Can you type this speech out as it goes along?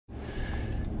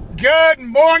Good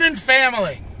morning,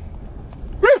 family.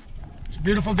 Woo! It's a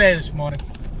beautiful day this morning.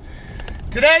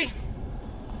 Today,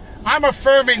 I'm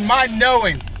affirming my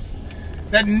knowing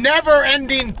that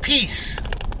never-ending peace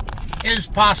is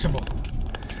possible.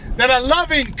 That a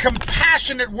loving,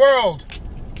 compassionate world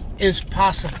is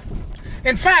possible.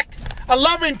 In fact, a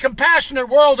loving, compassionate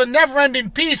world and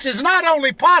never-ending peace is not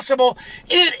only possible,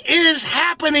 it is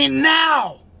happening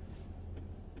now.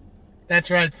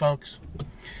 That's right, folks.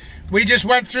 We just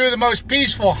went through the most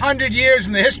peaceful 100 years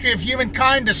in the history of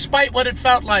humankind, despite what it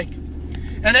felt like.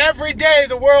 And every day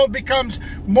the world becomes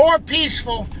more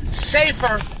peaceful,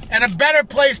 safer, and a better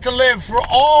place to live for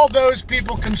all those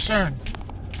people concerned.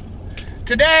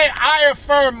 Today, I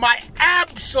affirm my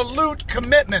absolute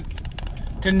commitment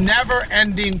to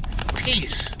never-ending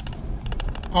peace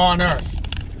on Earth.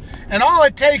 And all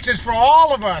it takes is for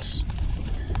all of us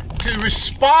to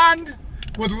respond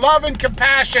with love and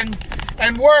compassion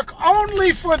and work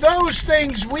only for those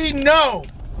things we know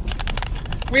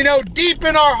deep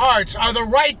in our hearts are the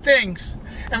right things,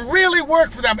 and really work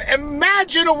for them.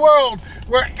 Imagine a world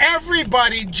where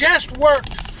everybody just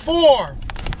worked for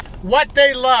what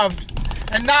they loved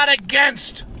and not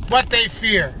against what they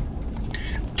fear.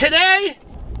 Today,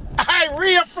 I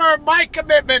reaffirm my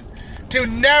commitment to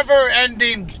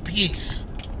never-ending peace.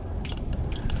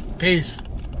 Peace.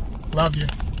 Love you.